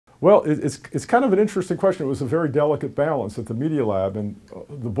Well, it's kind of an interesting question. It was a very delicate balance at the Media Lab, and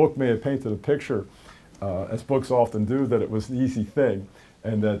the book may have painted a picture, as books often do, that it was an easy thing,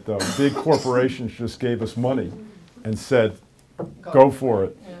 and that big corporations just gave us money and said, go for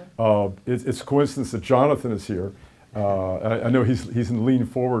it. Yeah. It's a coincidence that Jonathan is here. I know he's in lean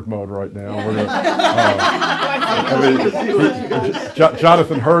forward mode right now.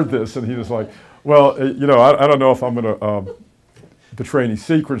 Jonathan heard this and he was like, well, you know, I don't know if I'm going to betray any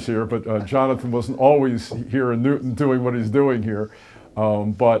secrets here, but Jonathan wasn't always here in Newton doing what he's doing here.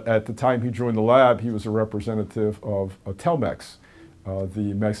 But at the time he joined the lab, he was a representative of Telmex,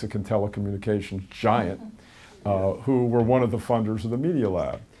 the Mexican telecommunications giant, who were one of the funders of the Media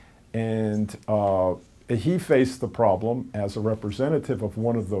Lab. And he faced the problem as a representative of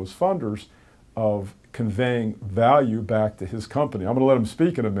one of those funders of conveying value back to his company. I'm going to let him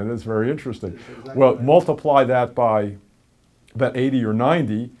speak in a minute. It's very interesting. Well, multiply that by about 80 or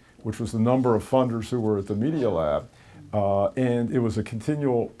 90, which was the number of funders who were at the Media Lab. And it was a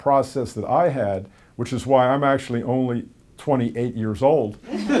continual process that I had, which is why I'm actually only 28 years old,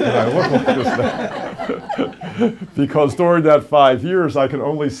 and I look like this now. Because during that 5 years, I can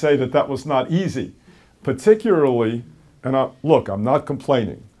only say that that was not easy. Particularly, and look, I'm not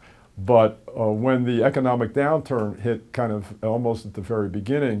complaining, but when the economic downturn hit kind of almost at the very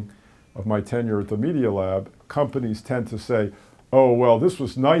beginning of my tenure at the Media Lab, companies tend to say, oh, well, this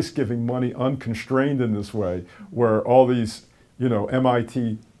was nice giving money unconstrained in this way, where all these, you know,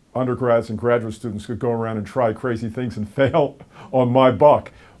 MIT undergrads and graduate students could go around and try crazy things and fail on my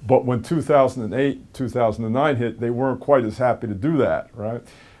buck. But when 2008, 2009 hit, they weren't quite as happy to do that, right?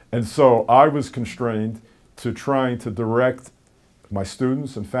 And so I was constrained to trying to direct my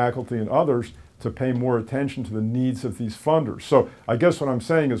students and faculty and others to pay more attention to the needs of these funders. So I guess what I'm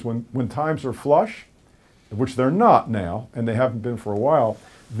saying is when times are flush, which they're not now, and they haven't been for a while,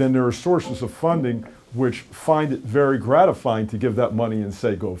 then there are sources of funding which find it very gratifying to give that money and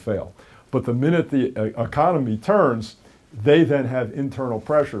say, go fail. But the minute the economy turns, they then have internal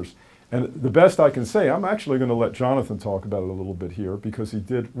pressures. And the best I can say, I'm actually going to let Jonathan talk about it a little bit here, because he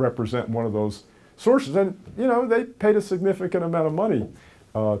did represent one of those sources. And, you know, they paid a significant amount of money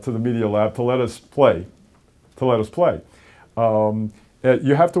to the Media Lab to let us play.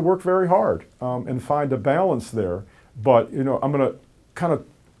 You have to work very hard and find a balance there. But, you know, I'm going to kind of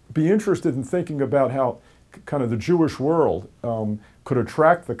be interested in thinking about how kind of the Jewish world could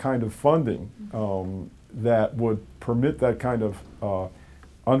attract the kind of funding that would permit that kind of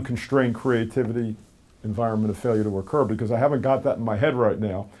unconstrained creativity environment of failure to occur, because I haven't got that in my head right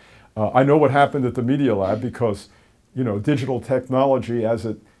now. I know what happened at the Media Lab because, you know, digital technology as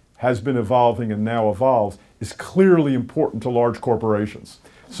it has been evolving and now evolves is clearly important to large corporations.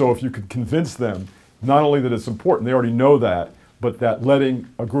 So if you could convince them not only that it's important, they already know that, but that letting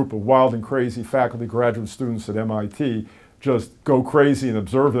a group of wild and crazy faculty, graduate students at MIT just go crazy and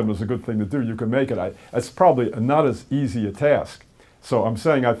observe them is a good thing to do, you can make it. That's probably not as easy a task. So I'm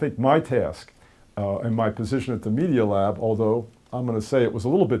saying I think my task and my position at the Media Lab, although I'm going to say it was a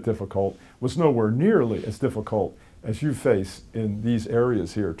little bit difficult, was nowhere nearly as difficult as you face in these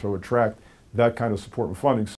areas here to attract that kind of support and funding.